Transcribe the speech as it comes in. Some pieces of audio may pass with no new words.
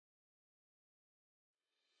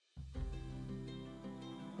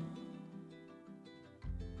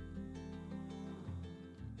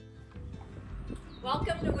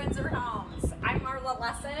Welcome to Windsor Homes. I'm Marla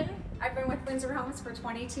Lesson. I've been with Windsor Homes for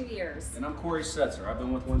 22 years. And I'm Corey Setzer. I've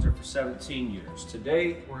been with Windsor for 17 years.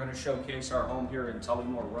 Today, we're going to showcase our home here in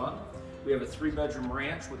Tullymore Run. We have a 3-bedroom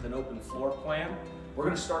ranch with an open floor plan. We're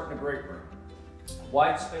going to start in the great room.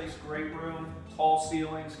 Wide space great room, tall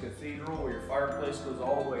ceilings, cathedral where your fireplace goes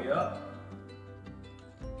all the way up.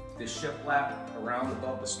 The shiplap around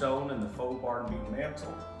above the stone and the faux barn beam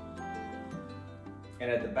mantle. And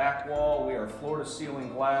at the back wall, we are floor to ceiling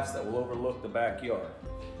glass that will overlook the backyard.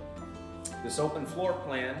 This open floor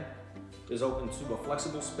plan is open to a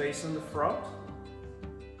flexible space in the front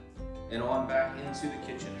and on back into the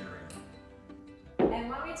kitchen area. And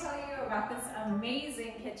let me tell you about this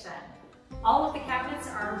amazing kitchen. All of the cabinets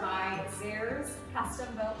are by Zehrs custom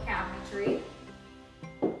built cabinetry.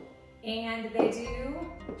 And they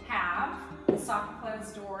do have the soft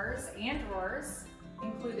closed doors and drawers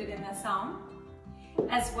included in this home,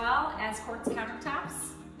 as well as quartz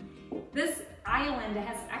countertops. This island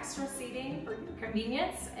has extra seating for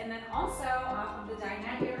convenience, and then also off of the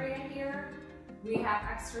dinette area here, we have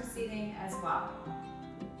extra seating as well.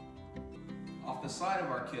 Off the side of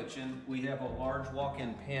our kitchen, we have a large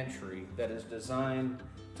walk-in pantry that is designed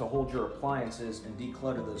to hold your appliances and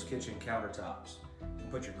declutter those kitchen countertops. You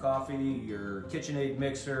can put your coffee, your KitchenAid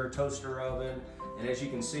mixer, toaster oven, and as you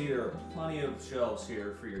can see, there are plenty of shelves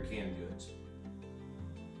here for your canned goods.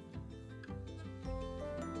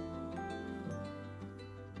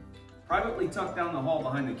 Privately tucked down the hall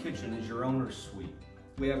behind the kitchen is your owner's suite.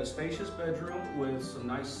 We have a spacious bedroom with some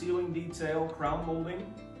nice ceiling detail, crown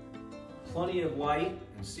molding, plenty of light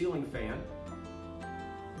and ceiling fan.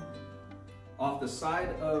 Off the side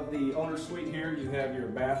of the owner's suite here, you have your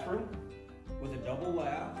bathroom with a double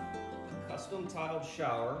lap, a custom tiled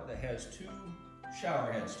shower that has 2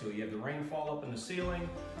 shower heads to it. You have the rainfall up in the ceiling,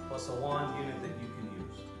 plus a wand unit that you can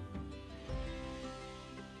use.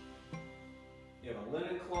 You have a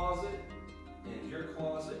linen closet and your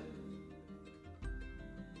closet.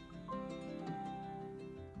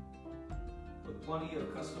 With plenty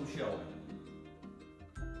of custom shelving.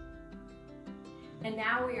 And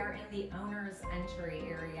now we are in the owner's entry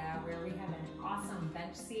area where we have an awesome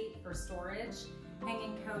bench seat for storage,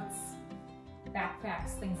 hanging coats,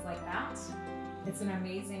 backpacks, things like that. It's an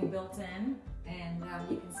amazing built-in, and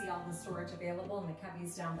you can see all the storage available in the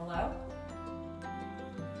cubbies down below.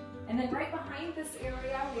 And then right behind this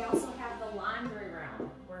area, we also have the laundry room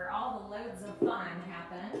where all the loads of fun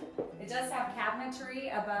happen. It does have cabinetry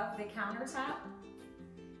above the countertop,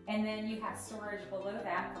 and then you have storage below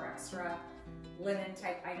that for extra linen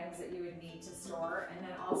type items that you would need to store, and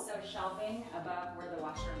then also shelving above where the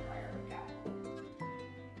washer and dryer would go.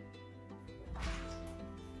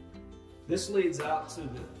 This leads out to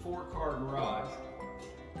the 4-car garage,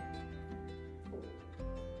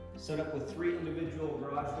 set up with 3 individual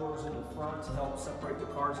garage doors in the front to help separate the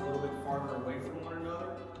cars a little bit farther away from one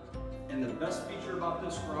another. And the best feature about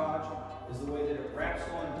this garage is the way that it wraps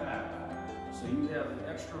on back. So you have an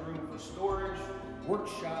extra room for storage,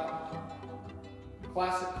 workshop,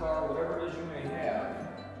 classic car, whatever it is you may have.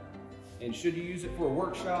 And should you use it for a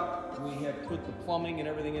workshop, we have put the plumbing and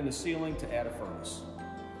everything in the ceiling to add a furnace.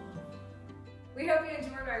 We hope you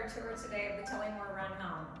enjoyed our tour today of the Tullymore Run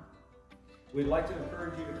home. We'd like to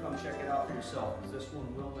encourage you to come check it out for yourself, as this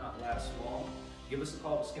one will not last long. Give us a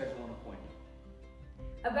call to schedule an appointment.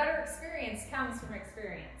 A better experience comes from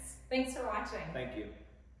experience. Thanks for watching. Thank you.